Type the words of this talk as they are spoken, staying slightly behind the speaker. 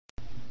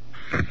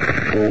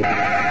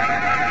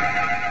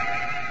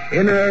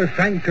Inner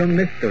Sanctum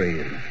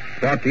Mysteries,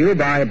 brought to you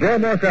by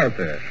Bromo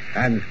Seltzer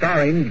and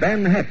starring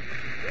Ben Hecht.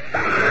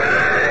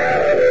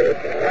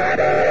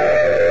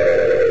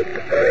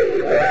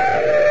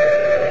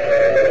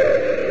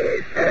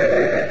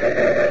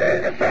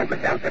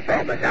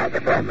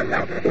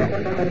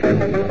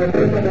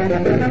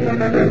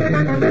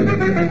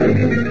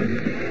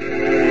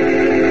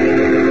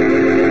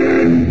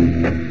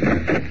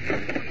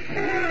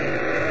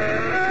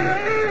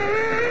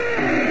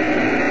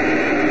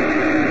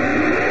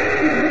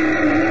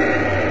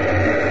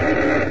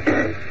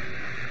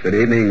 Good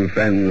evening,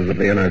 friends of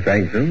the Inner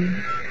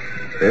Sanctum.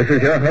 This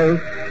is your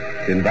host,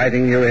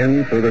 inviting you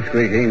in through the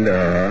squeaking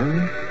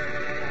door.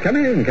 Come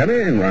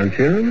in, won't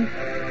you?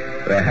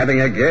 We're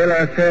having a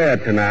gala affair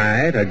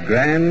tonight, a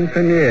grand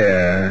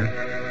premiere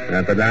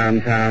at the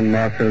downtown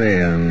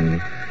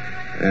mausoleum.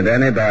 And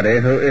anybody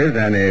who is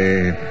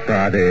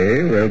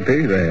anybody will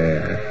be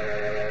there.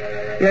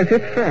 Yes,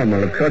 it's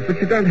formal, of course, but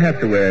you don't have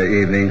to wear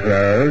evening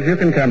clothes. You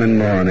can come in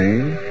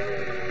morning.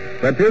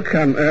 But do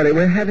come early.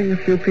 We're having a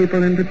few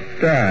people in to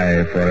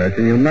die for us,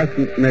 and you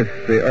mustn't miss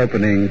the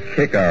opening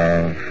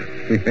kickoff.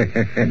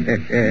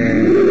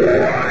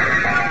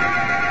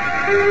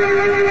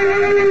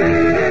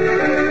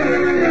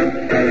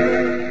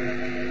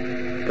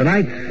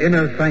 Tonight's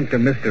Inner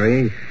Sanctum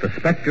mystery, The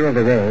Spectre of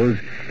the Rose,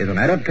 is an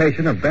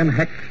adaptation of Ben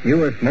Hecht's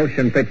newest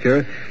motion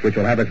picture, which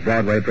will have its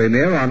Broadway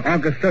premiere on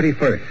August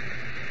 31st.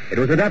 It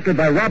was adapted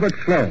by Robert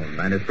Sloan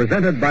and is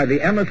presented by the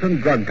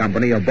Emerson Drug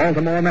Company of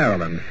Baltimore,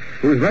 Maryland,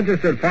 whose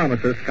registered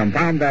pharmacists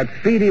compound that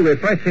speedy,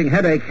 refreshing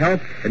headache help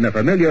in the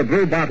familiar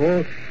blue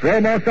bottle,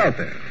 Bromo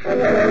Seltzer.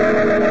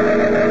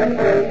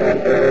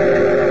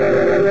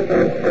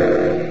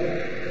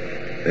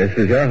 This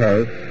is your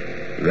host,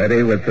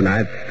 ready with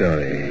tonight's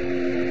story.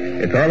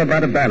 It's all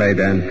about a ballet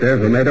dancer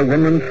who made a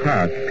woman's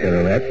heart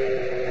pirouette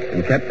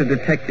and kept a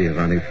detective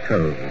on his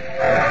toes.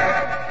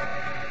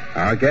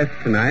 Our guest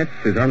tonight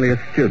is only a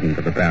student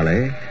of the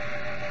ballet,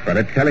 but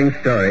at telling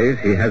stories,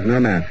 he has no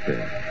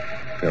master.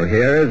 So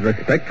here is The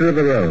Spectre of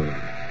the Rose,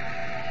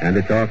 and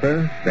its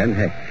author, Ben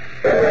Hecht.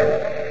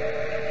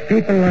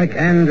 People like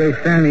Andre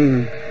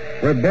Sanin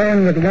were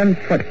born with one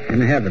foot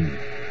in heaven.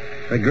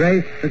 The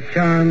grace, the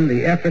charm,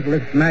 the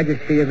effortless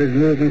majesty of his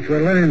movements were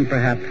learned,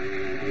 perhaps,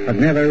 but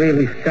never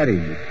really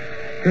studied.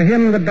 To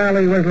him, the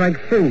ballet was like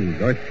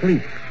food or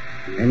sleep,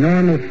 a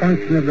normal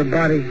function of the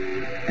body,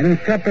 an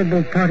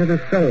inseparable part of the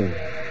soul.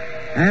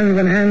 And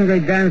when Andre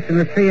danced in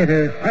the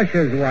theater,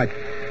 ushers watched.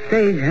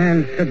 Stage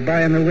hands stood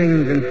by in the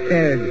wings and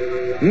stared.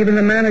 Even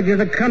the manager of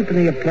the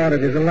company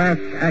applauded as the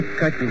last act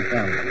curtain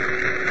fell.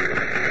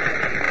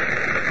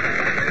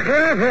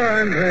 Bravo,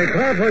 Andre.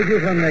 Bravo, you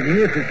were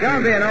magnificent.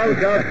 Don't be an old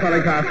ghost,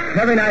 Polycarp.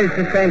 Every night it's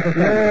the same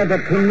performance. No,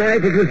 but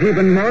tonight it was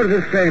even more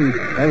the same.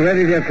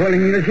 Already they're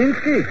calling me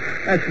Lazinski.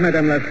 That's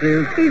Madame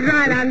Lasfield. He's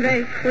right,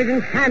 Andre. We've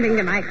been standing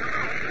tonight.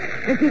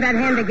 Listen to that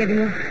hand they're giving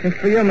you. It's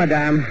for you,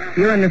 Madame.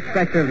 You're in the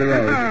Spectre of the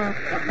Rose. Oh.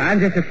 I'm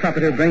just a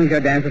puppet who brings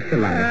your dancers to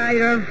life. Ah,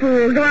 you're a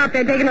fool. Go out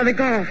there, take another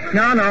call.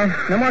 No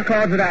more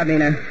calls without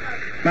Nina.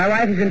 My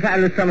wife is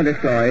entitled to some of this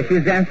glory.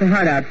 She's dancing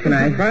hard out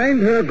tonight. Find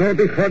her. Go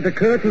before the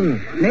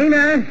curtain.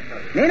 Nina,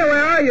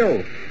 where are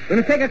you? We're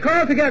going to take a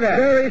call together.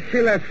 Where is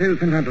she,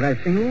 Lasfield? Not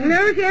lasting.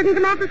 No, she hasn't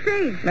come off the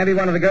stage. Maybe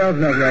one of the girls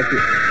knows where she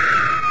is.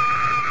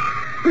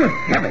 Good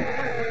heavens.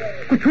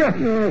 What's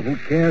wrong? Oh, who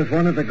cares?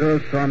 One of the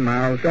girls saw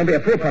Mouse. Don't be a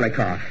fool,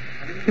 Polycarp.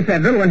 It's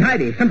that little one,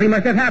 Heidi. Something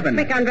must have happened.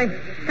 Quick, Andre.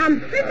 Come.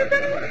 Mr.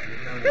 Sonny.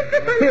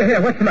 Mr. Sonny. Here,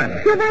 what's the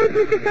matter? Your wife,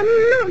 Mr. Sonny,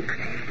 look.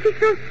 She's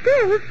so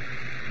still.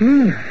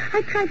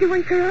 I tried to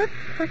wake her up,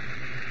 but...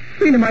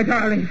 Nina, my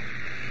darling.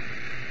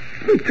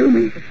 Speak to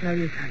me. It's no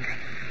use, Andre.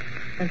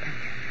 Don't touch her.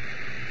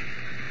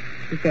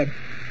 She's dead.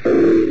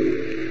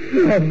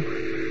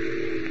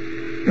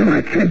 No,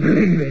 I can't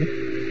believe it.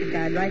 She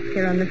died right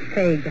here on the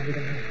stage,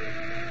 Andre.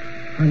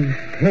 On the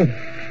stage?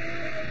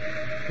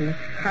 In the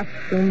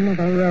costume of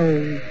a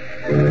rose.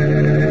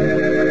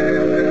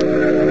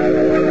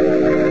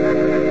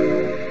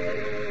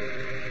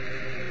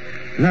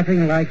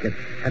 Nothing like it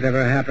had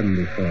ever happened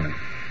before.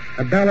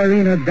 A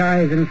ballerina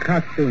dies in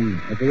costume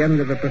at the end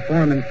of a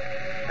performance,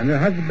 and her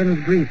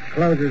husband's grief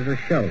closes the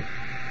show.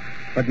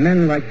 But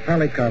men like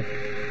Polycarp,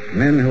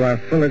 men who are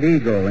full of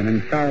ego and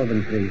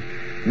insolvency,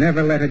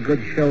 never let a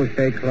good show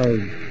stay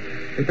closed.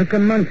 It took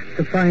him months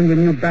to find a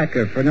new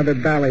backer for another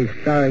ballet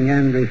starring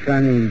Andre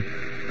Sanin.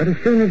 But as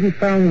soon as he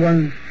found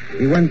one,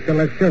 he went to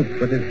La Silk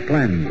with his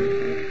plan,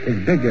 his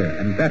bigger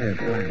and better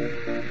plan.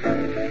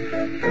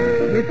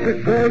 It's a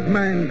gold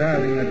mine,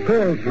 darling, a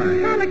gold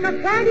mine.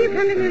 Polycarp, why do you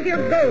come to me with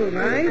your gold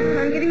mine?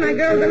 I'm getting my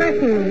girls a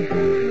lesson.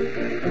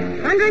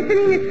 Andre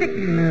Sanin is sick.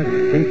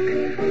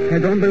 Sick. I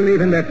don't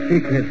believe in that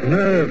sickness.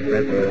 Nerve,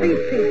 that's all. Please.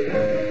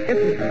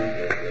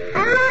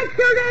 All right,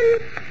 children.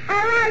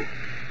 All right.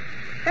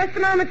 Just a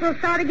moment, we'll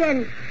start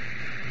again.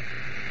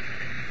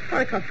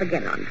 Polycarp,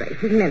 forget Andre.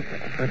 He's mental.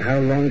 But how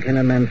long can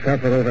a man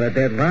suffer over a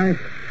dead wife?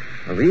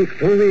 A week,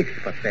 2 weeks,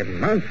 but 7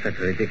 months? That's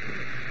ridiculous.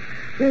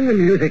 When the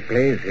music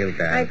plays, he'll I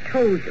dance.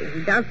 told you,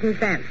 he doesn't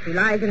dance. He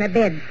lies in a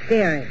bed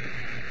staring.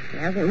 He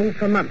hasn't moved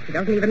for months. He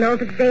doesn't even know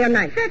if it's day or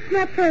night. That's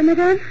not fair,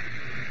 madame.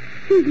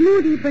 He's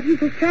moody, but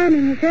he's as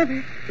charming as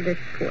ever. This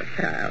poor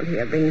child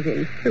here brings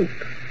in soup.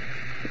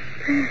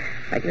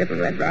 Like Little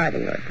Red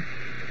Riding Hood.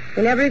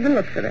 He never even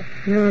looks at her.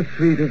 You're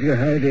sweet of you,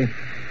 Heidi.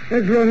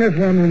 As long as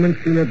one woman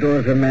still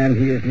adores a man,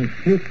 he isn't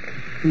sick,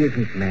 he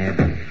isn't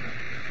mad.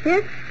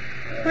 Yes?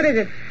 What is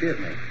it? Excuse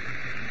me.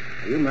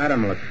 You,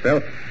 madam, look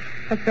filthy.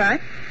 That's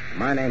right.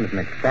 My name's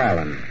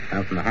McFarlane.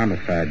 I'm from the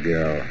Homicide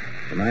Bureau. Do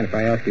you mind if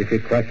I ask you a few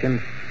questions?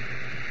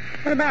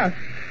 What about?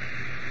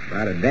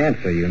 About a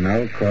dancer you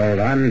know called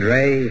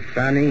Andre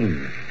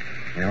Sanin.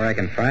 You know where I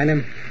can find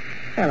him?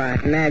 Well, I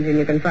imagine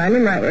you can find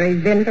him right where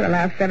he's been for the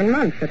last 7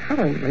 months, at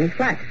home, in his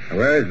flat.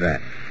 Where is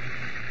that?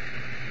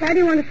 Why do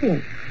you want to see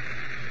him?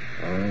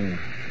 Oh,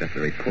 just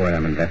a report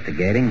I'm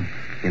investigating.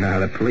 You know how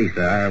the police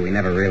are. We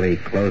never really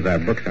close our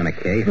books on a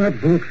case. What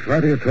books?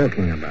 What are you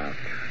talking about?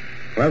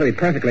 Well, to be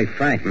perfectly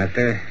frank,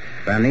 mister,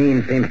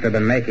 Sanin seems to have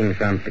been making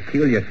some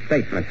peculiar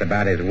statements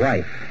about his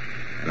wife.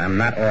 And I'm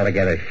not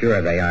altogether sure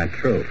they aren't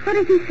true. What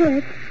has he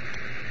said?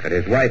 That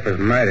his wife was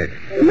murdered.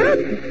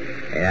 Murdered?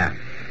 Yeah.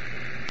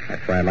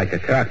 That's why I'd like to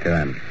talk to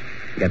him.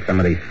 Get some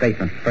of these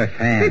statements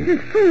firsthand. This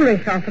is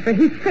foolish, officer.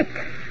 He's sick.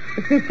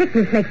 It's his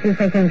sickness makes him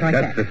say things like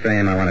Just that. the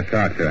same, I want to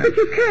talk to him. But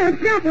you can't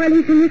stop while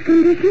he's in this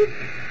condition.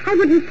 I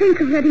wouldn't think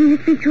of letting you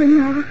speak to him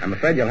now. I'm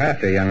afraid you'll have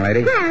to, young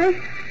lady. Why?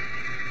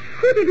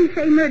 Who did he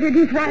say murdered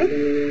his wife?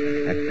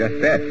 That's just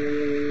it.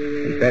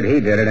 He said he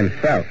did it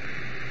himself.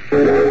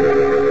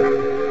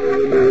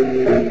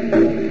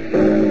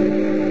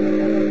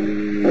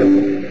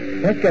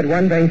 Let's get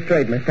one thing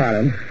straight, Miss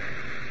Allen.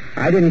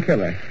 I didn't kill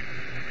her.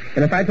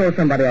 And if I told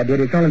somebody I did,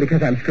 it's only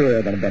because I'm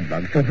screwier than a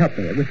bedbug. So help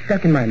me. It was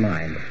stuck in my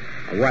mind.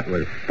 What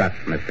was stuck,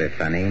 Mr.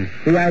 Sanin?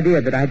 The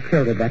idea that I'd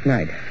killed her that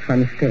night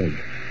on the stage.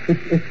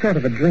 It's sort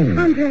of a dream.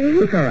 Andre?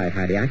 It's all right,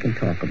 Heidi. I can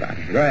talk about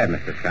it. Go ahead,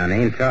 Mr.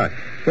 Sanin. Talk.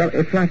 Well,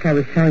 it's like I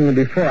was telling you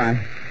before.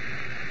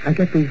 I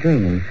get these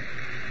dreams.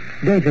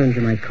 Daydreams,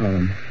 you might call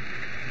them.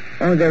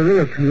 Oh, they're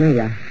real to me.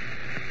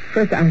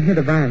 First, I hear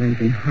the violins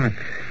and harps.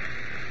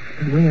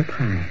 Way up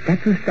high.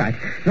 That's the start.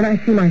 Then I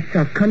see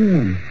myself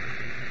coming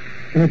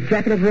in a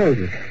jacket of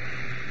roses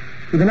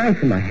with a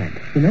knife in my hand,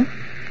 you know?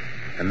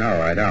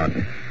 No, I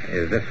don't.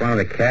 Is this one of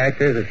the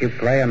characters that you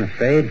play on the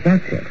stage?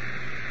 That's it.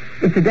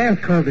 It's a dance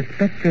called the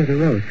Spectre of the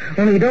Rose.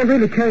 Only you don't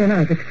really carry a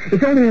knife.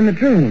 It's only in the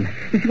dream.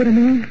 You see what I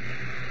mean?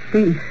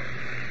 The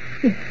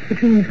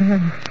dream's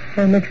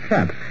all mixed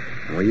up.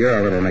 Well, you're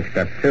a little mixed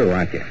up, too,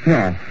 aren't you?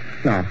 No,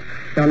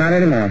 not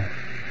anymore.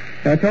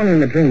 No, it's only in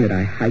the dream that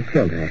I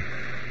killed her.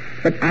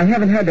 But I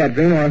haven't had that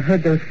dream or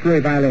heard those screwy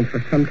violins for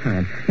some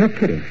time. No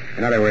kidding.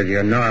 In other words,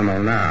 you're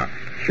normal now.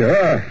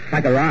 Sure,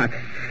 like a rock.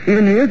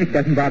 Even the music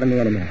doesn't bother me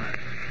anymore.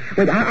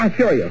 Wait, I'll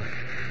show you.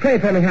 Play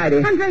it for me,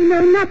 Heidi. Andre,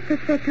 no, not the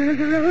Spectre of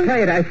the Rose.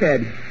 Play it, I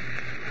said.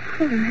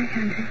 All right,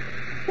 Andre.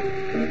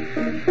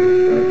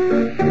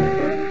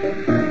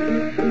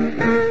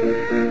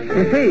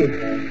 You see,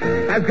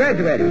 I've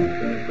graduated.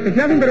 It's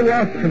nothing but a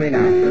waltz to me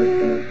now.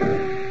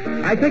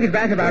 I take it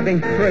back about being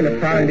screwing the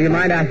problem. Do you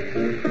mind?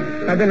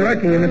 I've been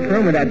lurking in this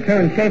room with that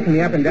tune chasing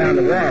me up and down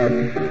the walls.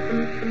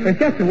 It's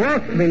just a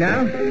waltz to me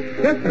now.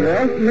 Just a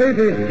waltz.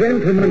 Ladies,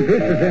 gentlemen,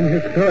 this is an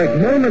historic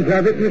moment.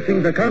 We're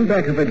witnessing the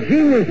comeback of a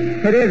genius.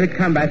 It is a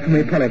comeback for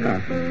me,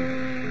 Polikoff.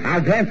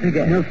 I'll dance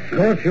again. Of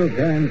course you'll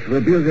dance.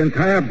 We'll build the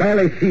entire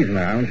ballet season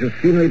around your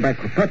scenery by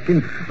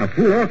Kropotkin, a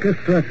full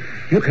orchestra.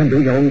 You can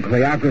do your own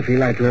choreography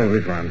like you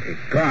always wanted.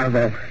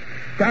 Bravo.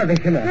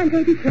 Salvation.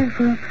 Andre, be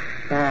careful.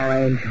 Oh,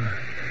 Angel.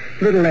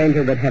 Little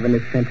angel that heaven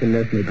has sent to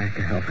nurse me back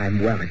to health. I'm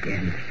well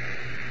again.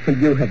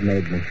 And you have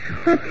made me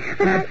so.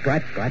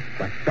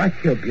 But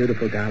you're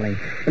beautiful, darling.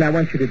 And I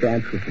want you to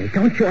dance with me.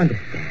 Don't you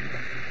understand?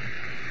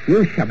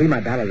 You shall be my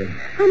ballerina.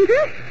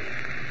 Andre?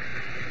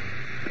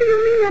 Do you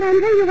mean that,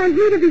 Andre? You want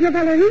me to be your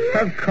ballerina?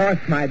 Of course,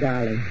 my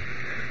darling.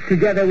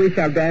 Together we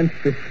shall dance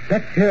the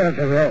Spectre of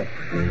the Rose.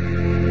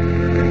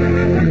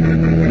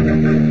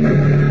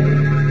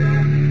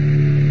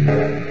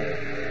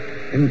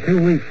 In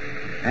 2 weeks,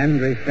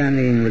 Andre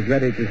Sanin was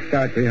ready to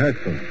start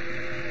rehearsal.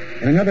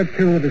 In another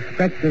 2, the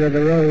Spectre of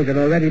the Rose had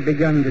already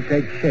begun to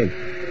take shape,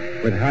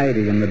 with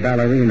Heidi in the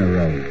ballerina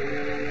role.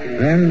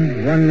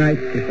 Then, one night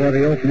before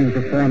the opening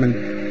performance,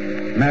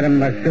 Madame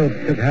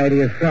Lassault took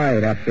Heidi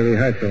aside after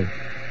rehearsal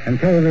and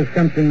told her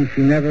something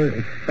she never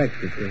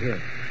expected to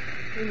hear.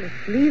 You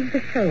must leave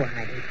the show,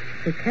 Heidi.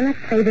 You cannot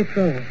play this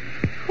role.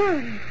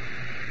 Why?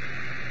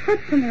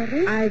 What's the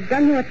matter? I've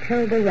done you a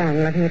terrible wrong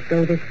letting it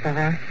go this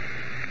far.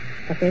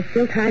 But there's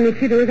still time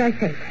if you do as I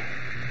say.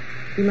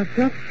 You must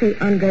not see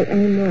Andre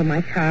anymore,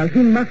 my child.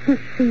 He mustn't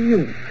see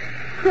you.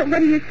 What are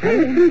you Now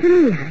saying? listen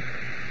to me, Heidi.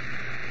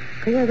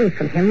 Go away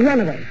from him. Run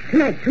away.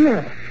 Tonight,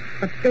 tomorrow.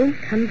 But don't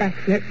come back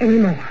here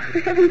anymore. For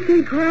heaven's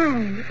sake,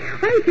 why?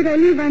 Why should I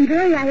leave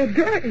Andre? I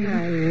adore him.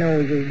 I know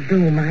you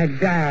do, my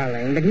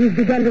darling, but he's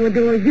begun to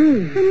adore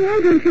you. Then why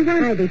don't you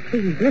want... Heidi,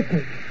 please,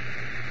 listen.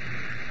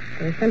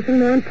 There's something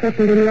more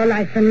important in your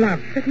life than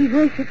love. But he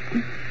worships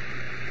me.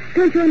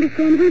 Don't you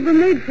understand? We were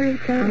made for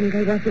each other.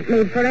 Andre wasn't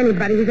made for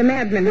anybody. He's a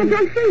madman. I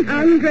don't think so.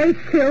 Andre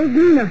killed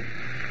Nina.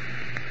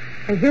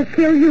 And he'll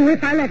kill you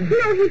if I let him.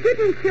 No, he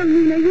didn't kill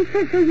Nina. You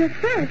said so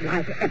yourself.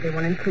 Lie to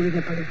everyone, including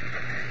the police.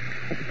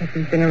 I guess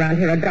he's been around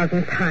here a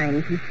dozen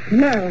times. He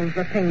smells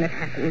the thing that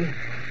happened.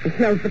 He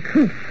smells the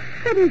truth.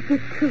 What is the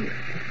truth?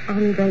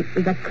 Andre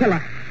is a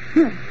killer.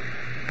 No.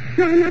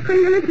 No, I'm not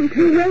going to listen to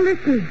you. You will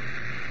listen.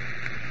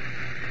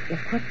 You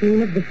cut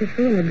Nina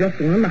viciously in the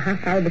dressing room a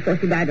half hour before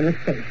she died in the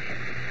face.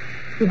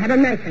 He had a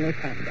knife in his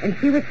hand, and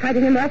she was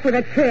fighting him off with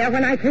a chair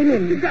when I came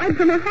in. She died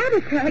from a heart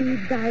attack. He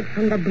died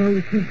from the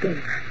blows he gave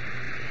her.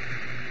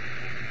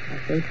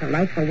 I saved her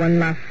life for one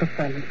last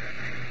performance.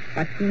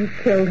 But he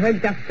killed her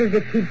just as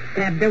if he'd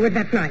stabbed her with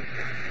that knife.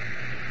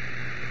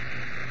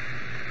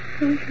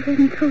 Oh, you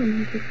hadn't told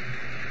me this.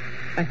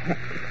 I have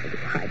to tell you,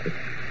 Heidi.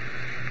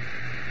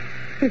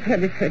 His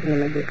head is hurting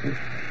him again.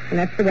 And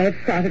that's the way it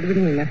started with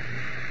Nina.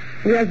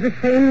 He has the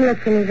same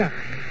look in his eyes.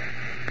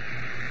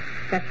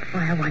 That's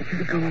why I want you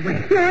to go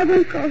away. No, I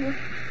won't go away.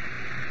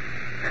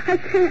 I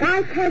can't.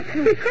 I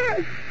can't.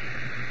 Because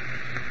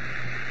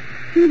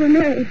we were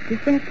married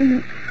this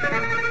afternoon.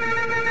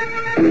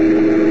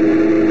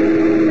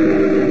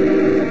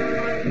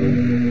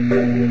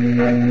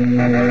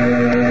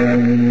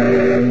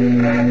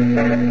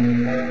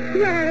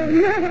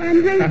 No,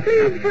 Andre,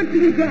 please put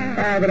me down.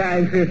 Oh, but I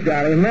insist,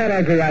 darling. A man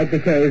has the right to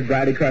carry his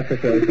bride across the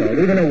threshold,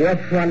 even a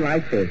warped one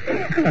like this.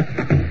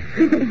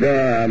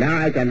 There, now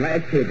I can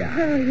let you down.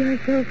 Oh, you're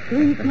so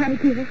sweet, my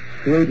dear.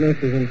 Sweetness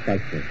is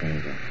infectious,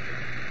 Angel.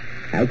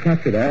 I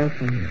catch it all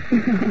from you.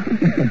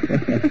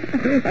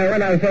 And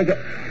when I think of...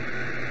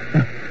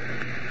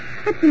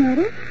 What's the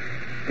matter?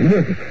 The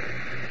music.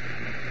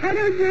 I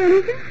don't hear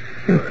anything.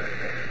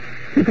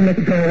 You can make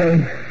it go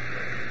away.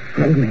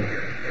 Hold me.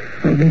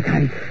 Hold me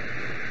tight.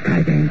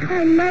 Tight, Angel.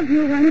 I love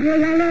you,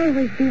 Andre. I'll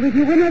always be with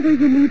you whenever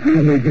you need I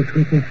me. need this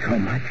sweetness so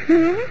much.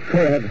 No?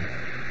 Forever.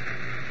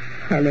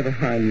 I'll never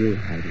harm you,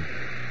 Heidi.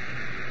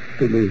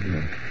 Believe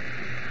me.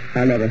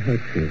 I'll never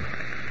hurt you.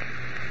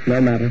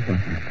 No matter what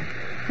happens.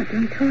 Oh,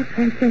 don't talk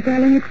like that,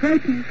 darling. It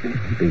frightens me.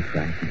 Don't be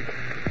frightened.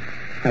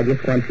 I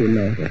just want you to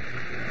know this.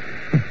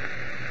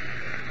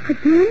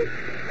 Again?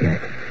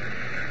 Yes.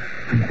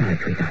 I'm sorry,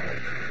 sweetheart.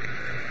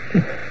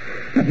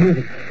 That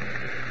music.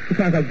 It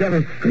sounds like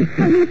devil's screeching.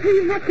 Honey,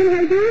 please, what can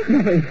I do?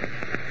 Nothing.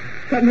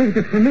 That music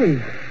is for me.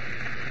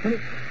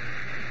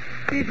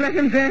 Please let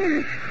him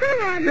vanish.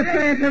 Oh, Andre. The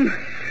phantom.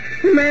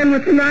 The man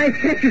with the knife.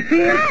 Can't you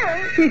see him?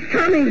 No. He's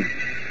coming.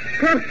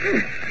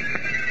 Closer.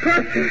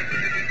 Closer.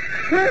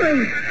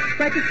 Whirling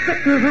like a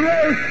spectre of a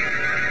rose.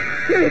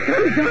 Here he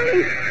comes,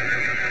 darling.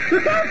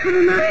 Look out for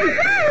the knife.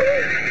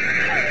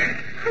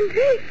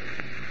 Andre.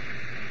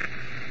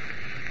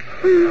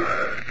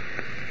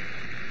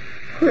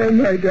 Oh,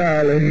 my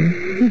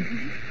darling.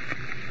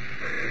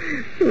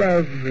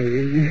 Love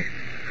me.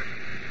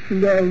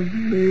 Love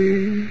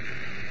me.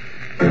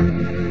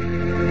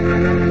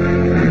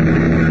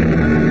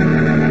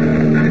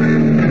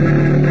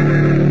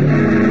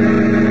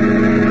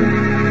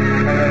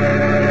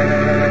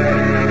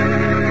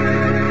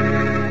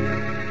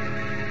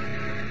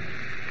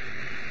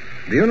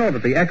 Do you know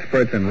that the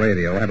experts in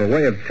radio have a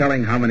way of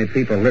telling how many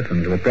people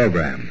listen to a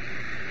program?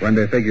 When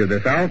they figure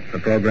this out, the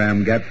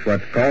program gets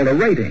what's called a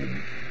rating.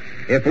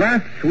 If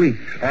last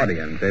week's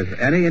audience is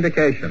any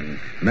indication,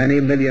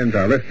 many millions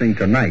are listening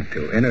tonight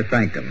to Inner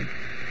Sanctum.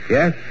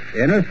 Yes,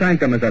 Inner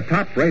Sanctum is a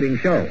top-rating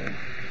show.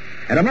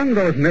 And among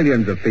those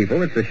millions of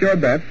people, it's a sure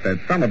bet that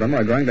some of them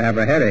are going to have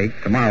a headache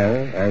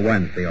tomorrow or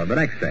Wednesday or the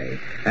next day.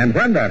 And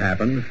when that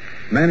happens,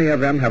 many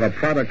of them have a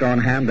product on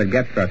hand that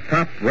gets the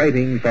top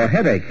rating for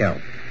headache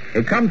help.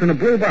 It comes in a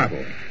blue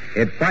bottle.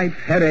 It fights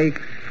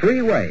headaches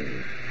 3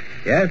 ways.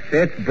 Yes,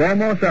 it's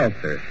Bromo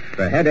Seltzer,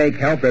 the headache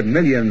help that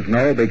millions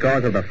know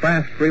because of the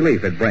fast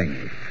relief it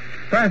brings.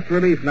 Fast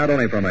relief not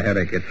only from a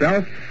headache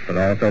itself, but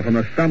also from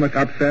the stomach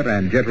upset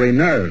and jittery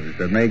nerves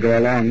that may go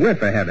along with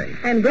the headache.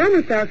 And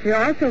Bromo Seltzer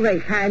also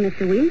rates high,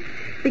 Mr. Weese,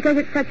 because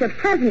it's such a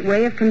pleasant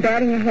way of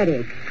combating a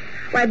headache.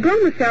 Why,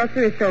 Bromo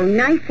Seltzer is so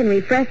nice and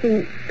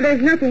refreshing,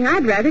 there's nothing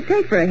I'd rather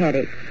take for a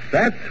headache.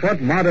 That's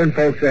what modern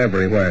folks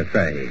everywhere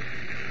say.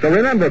 So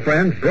remember,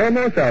 friends,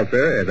 Bromo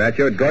Seltzer is at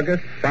your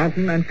druggist,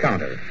 fountain, and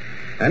counter.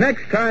 And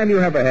next time you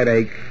have a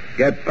headache,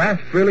 get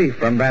fast relief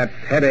from that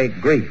headache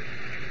grief.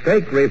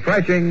 Take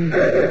refreshing...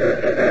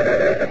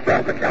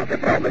 Bromo Seltzer,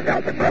 Bromo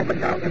Seltzer, Bromo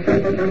Seltzer.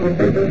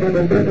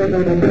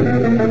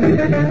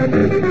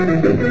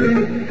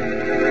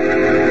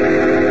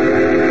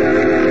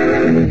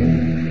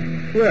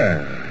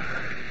 Well,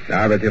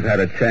 now that you've had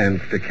a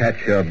chance to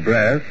catch your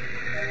breath,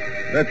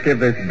 let's give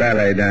this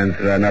ballet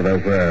dancer another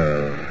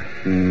whirl.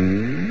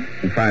 And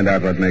find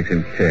out what makes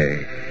him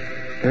tick.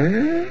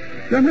 Huh?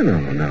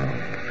 No.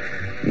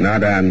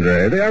 Not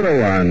Andre. The other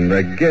one,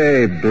 the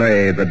gay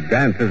blade that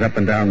dances up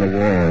and down the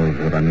walls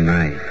with a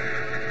knife.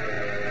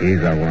 He's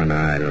the one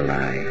I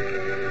like.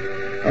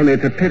 Only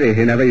it's a pity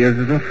he never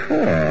uses a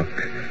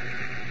fork.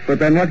 But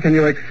then what can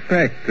you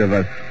expect of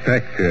a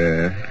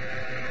Spectre?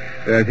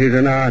 Yes, he's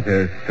an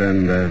artist,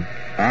 and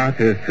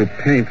artists who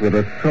paint with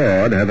a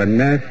sword have a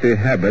nasty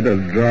habit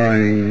of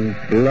drawing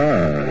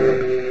blood.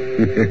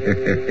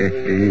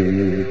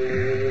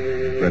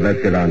 But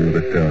let's get on with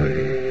the story.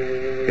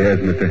 Here's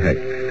Mr. Hex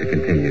to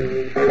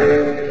continue.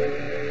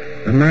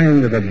 The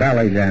mind of a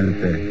ballet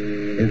dancer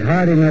is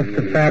hard enough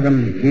to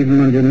fathom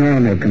even under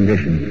normal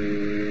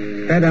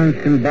conditions. Fed on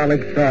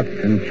symbolic thoughts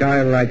and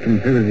childlike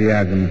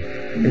enthusiasm,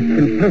 its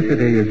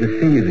simplicity is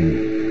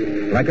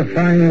deceiving. Like a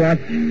fine watch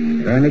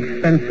or an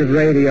expensive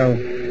radio,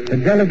 the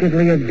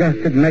delicately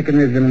adjusted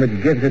mechanism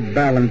which gives it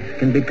balance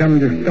can become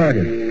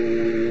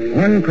distorted.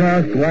 One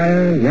crossed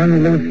wire,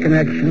 one loose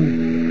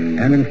connection,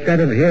 and instead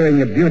of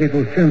hearing a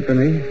beautiful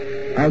symphony,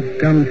 out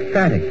comes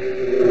static.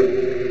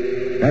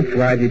 That's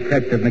why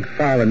Detective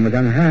McFarlane was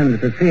on hand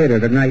at the theater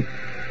the night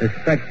the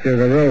Spectre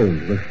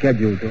arose was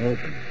scheduled to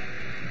open.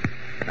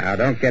 Now,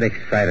 don't get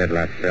excited,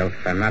 Lustilf.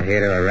 I'm not here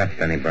to arrest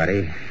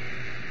anybody.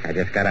 I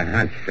just got a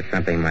hunch that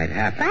something might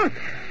happen. What?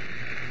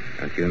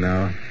 Don't you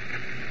know?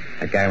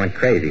 That guy went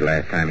crazy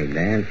last time he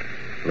danced.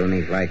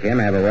 Loonies like him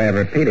have a way of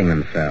repeating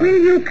themselves.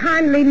 Will you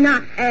kindly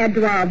not add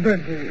to our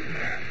burdens?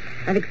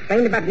 I've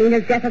explained about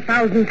Nina's death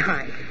 1,000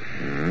 times.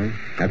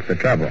 That's the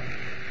trouble.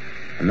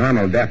 A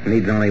normal death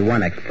needs only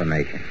one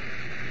explanation.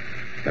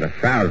 But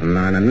 1,000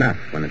 aren't enough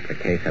when it's a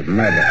case of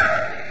murder.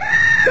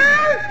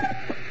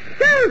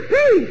 Girls,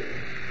 please!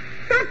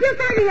 Stop your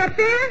fighting up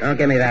there! Don't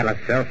give me that,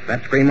 Lustilf.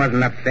 That scream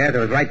wasn't upstairs. It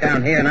was right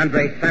down here in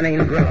Andre's stunning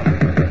room.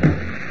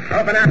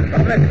 Open up.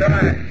 Open this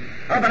door.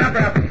 Open up,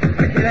 Ralph.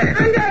 What's there?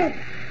 Andre!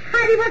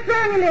 Heidi, what's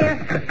wrong in there?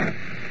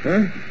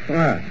 Huh?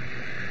 What?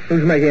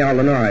 Who's making all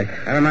the noise?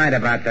 Never mind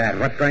about that.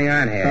 What's going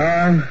on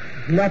here?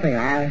 Nothing.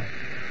 I've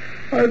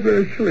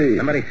been asleep.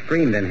 Somebody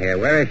screamed in here.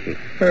 Where is she?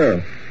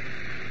 Who?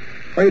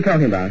 What are you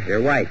talking about?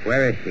 Your wife.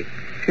 Where is she?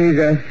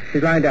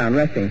 She's lying down,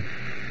 resting.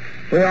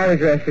 We always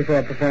rest before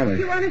a performance.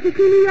 You wanted to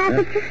see me,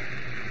 officer?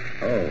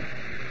 Oh.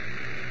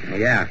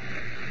 Yeah.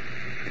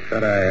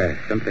 Thought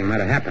something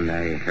might have happened.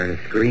 I heard a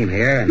scream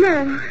here.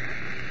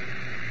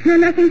 No,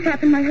 nothing's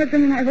happened. My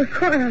husband and I were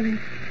quarreling.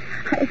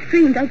 I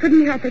screamed. I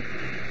couldn't help it.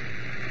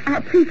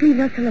 Please leave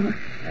us alone.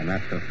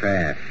 Not so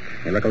fast.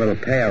 You look a little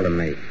pale to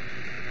me.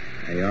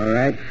 Are you all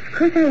right? Of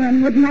course I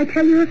am. Wouldn't I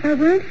tell you if I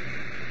weren't?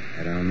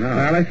 I don't know.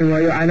 Now, listen,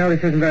 will you? I know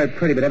this isn't very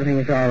pretty, but everything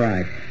is all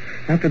right.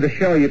 After the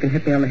show, you can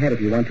hit me on the head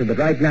if you want to, but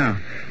right now,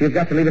 you've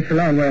got to leave us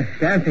alone. We're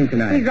dancing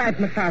tonight. He's right,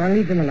 McFarlane.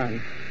 Leave him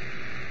alone.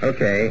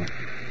 Okay.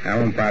 I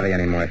won't bother you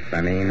anymore,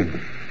 Spanian.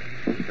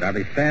 But I'll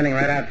be standing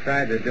right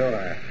outside the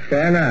door.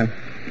 Fair enough.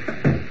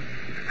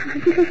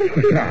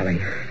 Darling.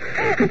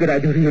 What did I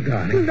do to you,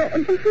 darling? No.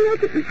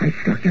 I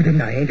struck you,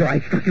 didn't I, Angel? I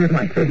struck you with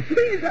my fist.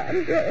 Please,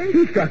 Andre.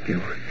 Who struck you?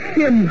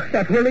 Him,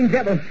 that whirling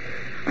devil.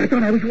 I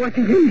thought I was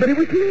watching him, but it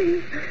was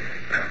me.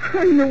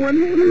 I'm the one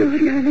who... No,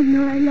 darling,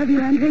 no, I love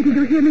you, Andre. Did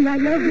you hear me? I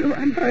love you,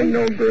 Andre. I'm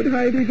no good,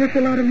 Heidi. Just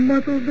a lot of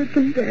muscles that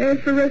can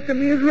dance. The rest of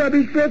me is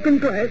rubbish, broken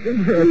glass,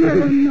 and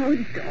No,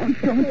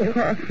 don't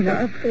talk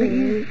now,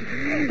 please.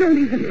 Don't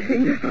even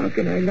think. How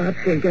can I not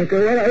think after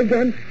what I've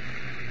done?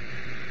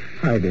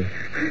 Heidi,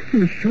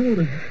 your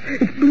shoulder.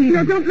 It's bleeding.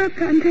 No, don't look,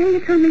 Andre.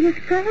 It's only a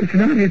scratch. It's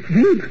not. It's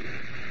deep.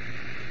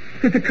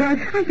 It's a cut.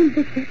 I can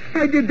fix it.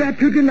 I did that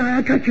too, didn't I?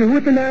 I cut you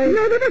with the knife.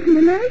 No, there wasn't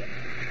a knife.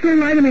 Don't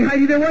lie to me,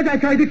 Heidi. There was. I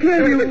tried to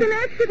kill you. It was an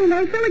accident.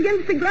 I fell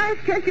against the glass.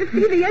 Can't you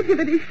see the edge of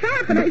it is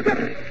sharp? And I'm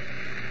sorry.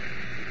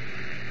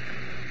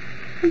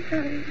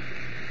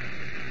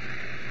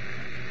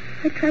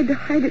 I tried to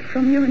hide it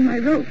from you in my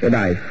rope. The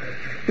knife.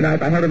 The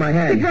knife I held in my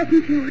hand. It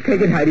wasn't you.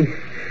 Take it, Heidi.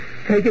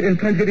 Take it and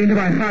plunge it into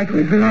my heart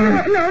with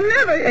love. No,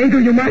 never. Angel,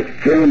 you must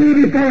kill me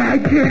before I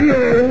kill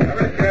you.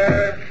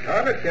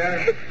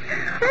 Officer.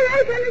 All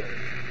right, honey.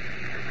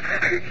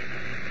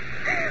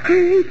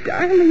 Hurry,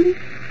 darling.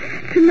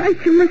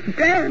 Tonight you must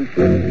dance.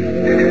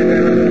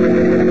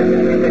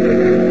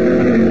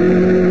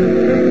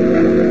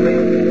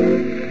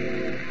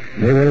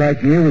 They were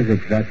like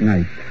music that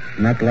night,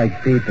 not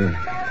like people.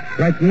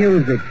 Like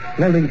music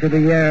floating through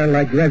the air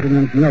like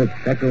resonant notes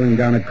echoing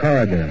down a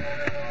corridor.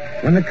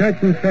 When the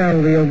curtain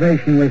fell, the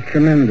ovation was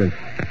tremendous.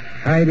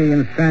 Heidi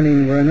and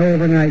Fanning were an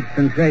overnight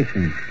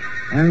sensation,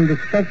 and the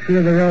Spectre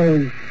of the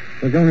Rose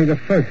was only the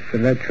first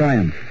of their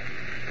triumphs.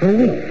 For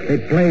weeks they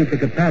played to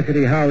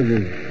capacity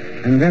houses,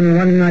 and then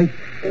one night,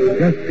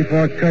 just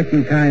before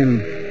curtain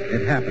time,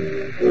 it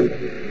happened.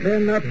 They're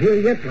not here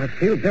yet,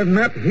 Lustilf. They're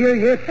not here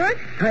yet. What?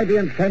 Heidi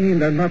and Fanning,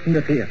 they're not in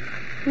the theater.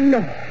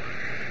 No.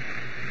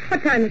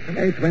 What time is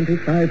it?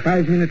 8:25,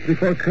 5 minutes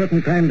before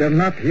curtain time. They're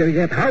not here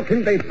yet. How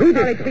can they do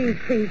Sorry, this?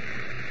 please.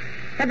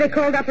 Have they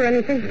called up or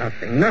anything?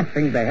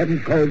 Nothing. They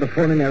haven't called the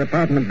phone in their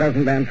apartment,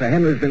 doesn't answer.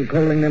 Henry's been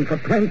calling them for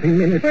 20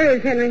 minutes. Where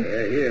is Henry?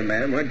 Here,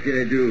 ma'am. What can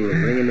I do?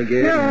 Bring him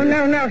again?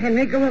 No,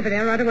 Henry. Go over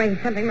there right away.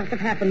 Something must have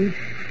happened.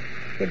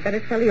 You'd better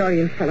tell the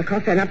audience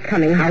telegraph they're not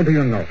coming. How do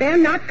you know? They're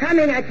not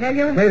coming, I tell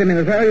you. Wait a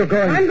minute. Where are you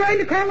going? I'm going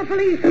to call the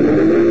police.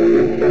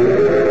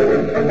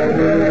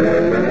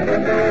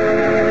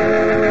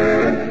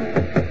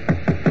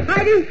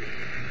 Heidi!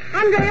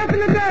 Andre, open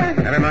the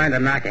door. Never mind the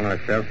knocking,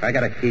 Lustilf. I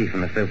got a key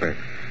from the super.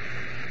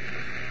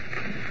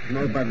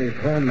 nobody's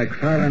home,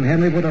 McFarlane and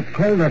Henry would have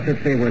called us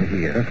if they were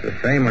here. Just the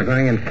same, we're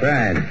going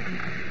inside.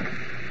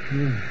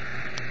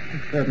 They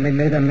certainly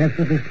made a mess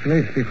of this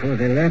place before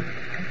they left.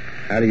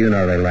 How do you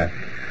know they left?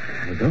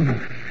 I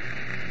don't.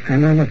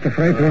 I'm almost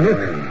afraid to look.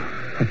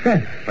 What's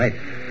that? Wait.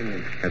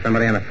 There's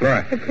somebody on the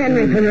floor. It's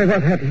Henry. Henry,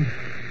 what happened?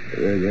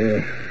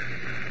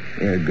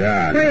 They're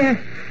gone. Where?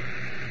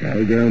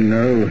 I don't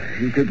know.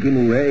 He took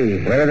him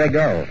away. Where did they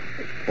go?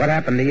 What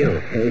happened to you?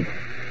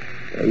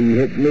 He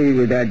hit me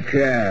with that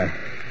chair.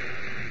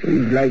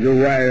 He's like a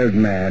wild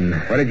man.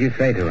 What did you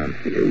say to him?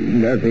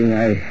 Nothing.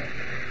 I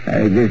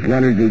just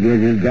wanted to get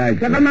his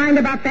doctor. Never mind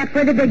about that.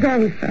 Where did they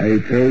go? I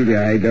told you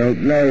I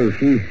don't know.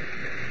 She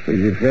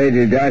was afraid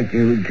the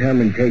doctor would come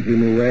and take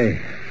him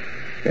away.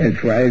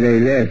 That's why they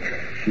left.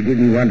 She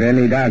didn't want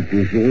any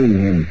doctor seeing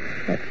him.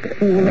 That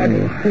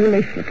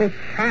foolish little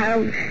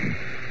child.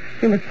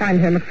 You must find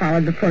her,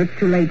 McFarlane, before it's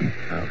too late.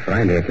 I'll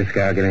find her if this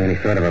guy will give me any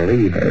sort of a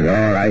lead. But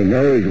all I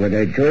know is what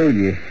I told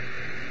you.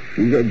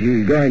 She said she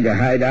was going to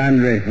hide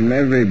Andre from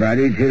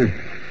everybody till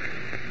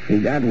he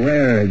got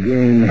well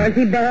again. Was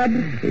he bad?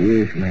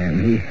 Yes, ma'am.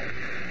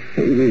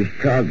 He was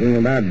talking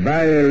about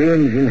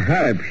violins and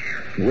harps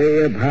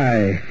way up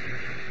high.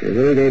 The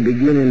way they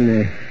begin in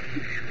the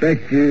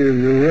Spectre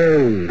of the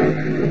Rose.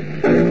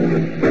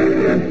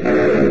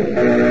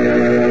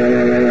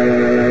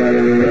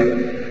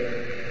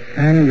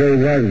 Andre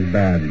was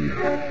bad.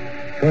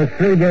 For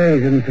 3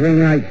 days and 3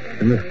 nights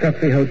in the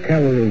stuffy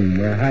hotel room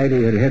where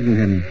Heidi had hidden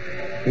him,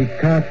 he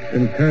tossed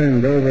and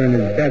turned over in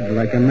his bed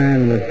like a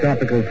man with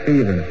tropical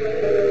fever.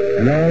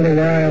 And all the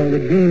while, the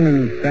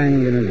demons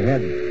sang in his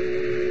head.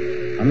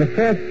 On the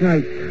 4th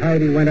night,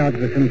 Heidi went out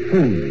for some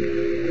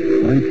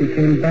food. When she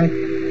came back,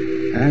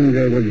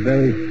 Andre was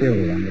very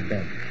still on the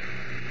bed.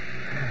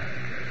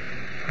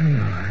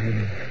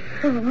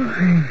 Oh,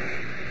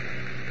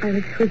 I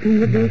was hoping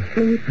you'd be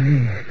asleep.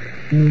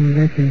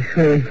 Let me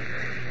sleep.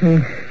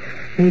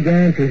 He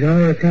dances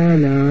all the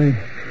time now.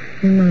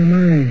 In my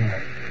mind.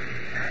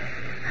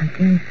 I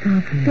can't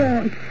stop him.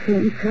 Don't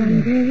sleep,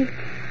 Andre.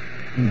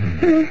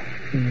 Here,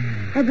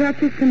 I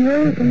brought you some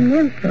rolls and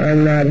milk.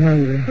 I'm not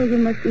hungry. Oh, you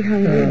must be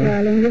hungry,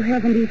 darling. You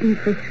haven't eaten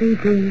for 3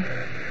 days.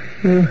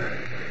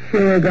 You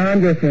were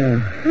gone just now.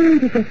 Why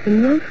did you get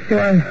some milk?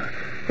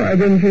 Why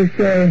didn't you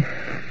stay?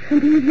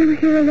 And you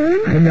here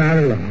alone? I'm not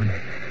alone.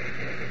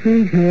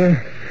 He's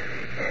here.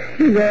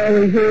 He's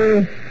always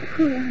here.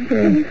 Poor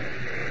Andre.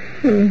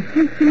 You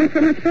look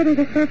so much better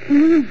this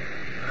afternoon.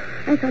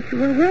 I thought you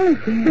were well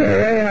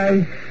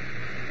again.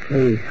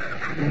 Please,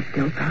 there's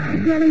still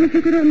time. Darling, if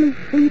you could only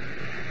sleep.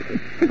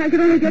 If I could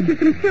only get you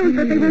some pills,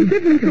 but they won't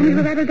give them to me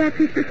without a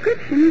doctor's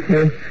prescription.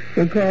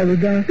 You call the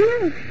doctor?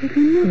 Yes,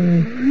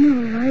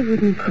 no, I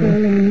wouldn't call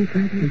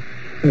anybody.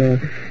 I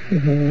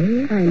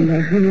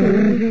love you,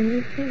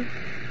 Andre.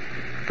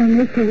 I'll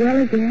make you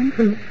well again.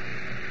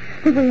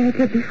 The way I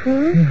did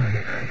before.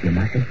 You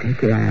mustn't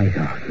take your eyes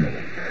off me.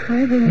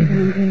 I won't,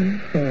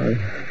 Andre.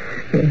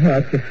 You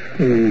have to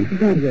sleep.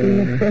 Don't be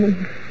afraid.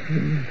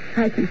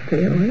 I can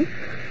stay awake.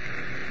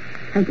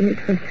 I did it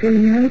for 3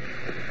 nights.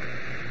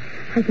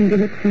 I can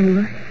give it some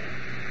more.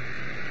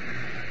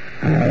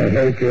 I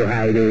hate you,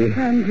 Heidi.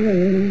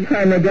 Andre.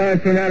 I'm a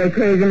dancer, not a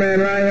crazy man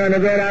lying on the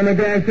bed. I'm a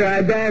dancer.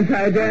 I dance.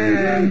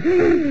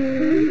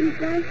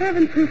 Please, I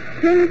haven't the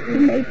strength to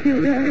make you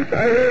rest.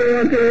 I really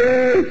want to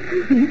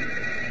rest.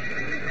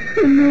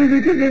 The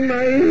music is in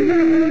my ears.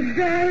 Oh,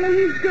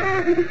 darling,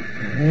 don't.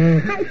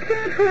 I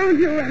can't hold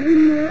you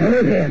anymore.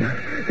 Hold him.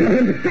 Tell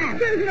him to stop.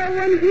 There's no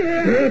one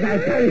here. Please, I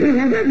tell you, he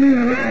won't let me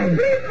alone.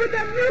 Please put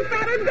that roof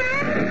out of there.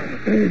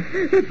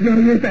 It's no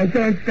use. I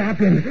can't stop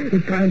him. He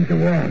climbs the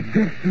wall,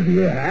 drifts through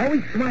the air,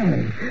 always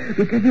smiling.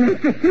 Because he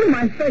wants to see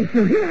my face.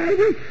 You hear,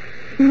 Heidi?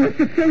 He wants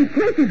to change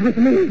places with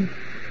me.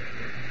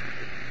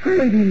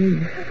 Heidi.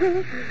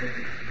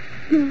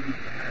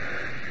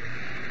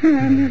 No,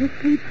 I'm not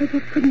asleep. I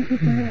just couldn't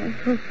keep my eyes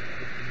open.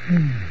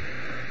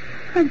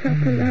 I've got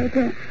to lie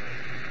down.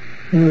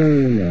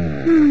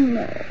 Nina.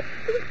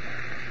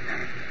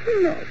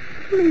 No,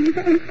 please,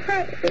 I'm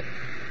tired.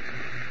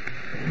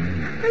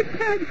 I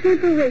can't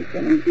keep awake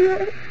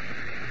anymore.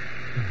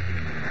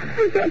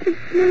 I've got to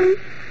sleep.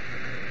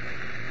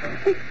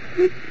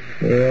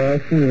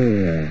 Yes,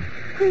 Nina.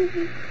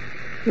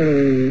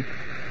 Sleep.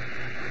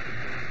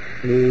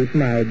 Sleep,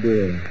 my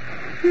dear.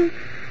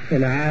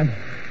 And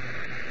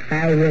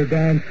I will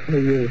dance for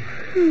you.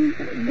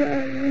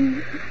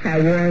 Darling. I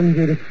warned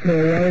you to stay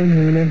away,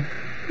 Nina.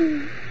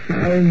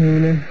 Oh,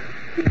 Nina.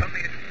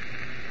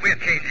 We're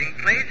changing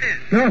places.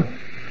 No.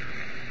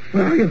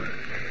 Where are you?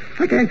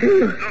 I can't see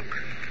you.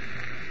 Look,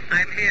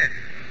 I'm here.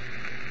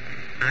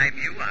 I'm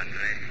you,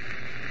 Andre.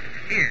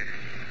 Here.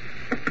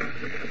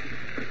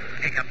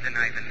 Pick up the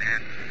knife and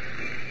dance.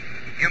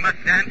 You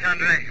must dance,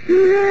 Andre.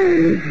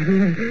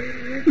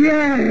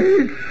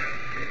 Yes.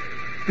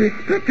 The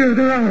Spectre of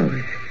the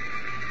Rose.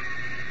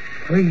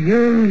 For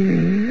you,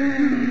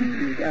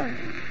 Nina.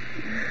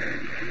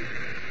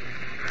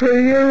 For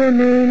you,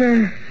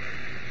 Nina.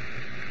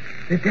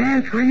 The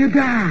dance where you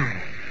die.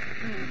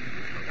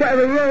 While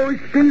the rose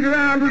spins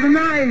around with a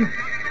knife.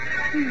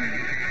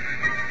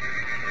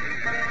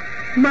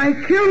 My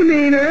kill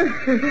meaner.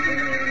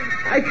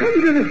 I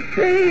come to the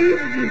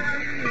stage.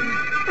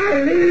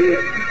 I leap.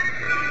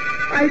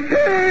 I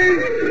turn.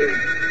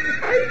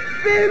 I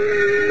spin.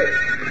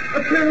 A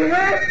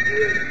pirouette.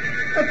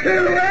 A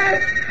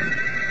pirouette.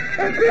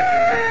 A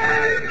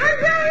pirouette.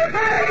 Andre,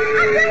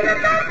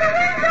 about the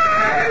window.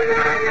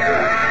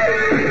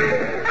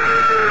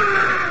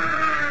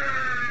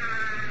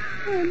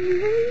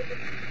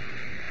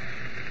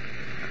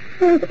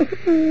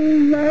 Oh,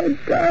 my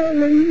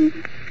darling.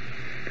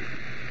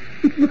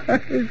 My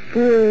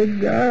poor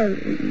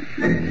darling.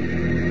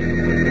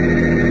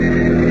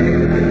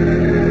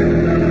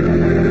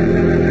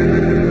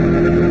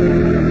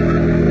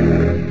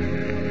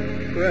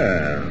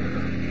 Well,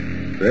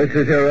 this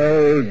is your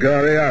old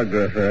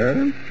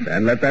choreographer,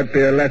 and let that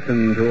be a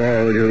lesson to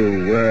all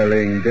you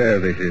whirling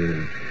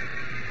dervishes.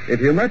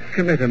 If you must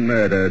commit a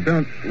murder,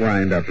 don't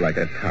wind up like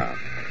a top.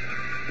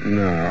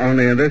 No,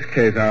 only in this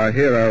case our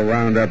hero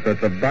wound up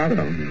at the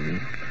bottom.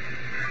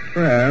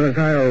 Well, as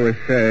I always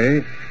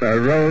say, a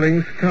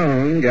rolling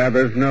stone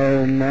gathers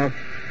no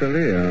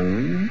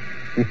mausoleum.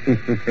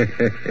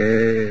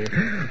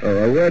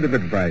 Oh, a word of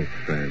advice,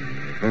 friend,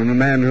 from a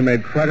man who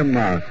made quite a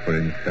mark for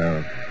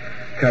himself,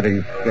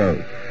 cutting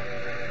throats.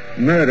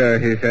 Murder,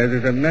 he says,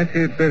 is a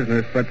messy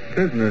business, but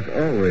business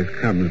always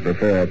comes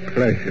before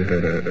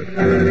pleasure.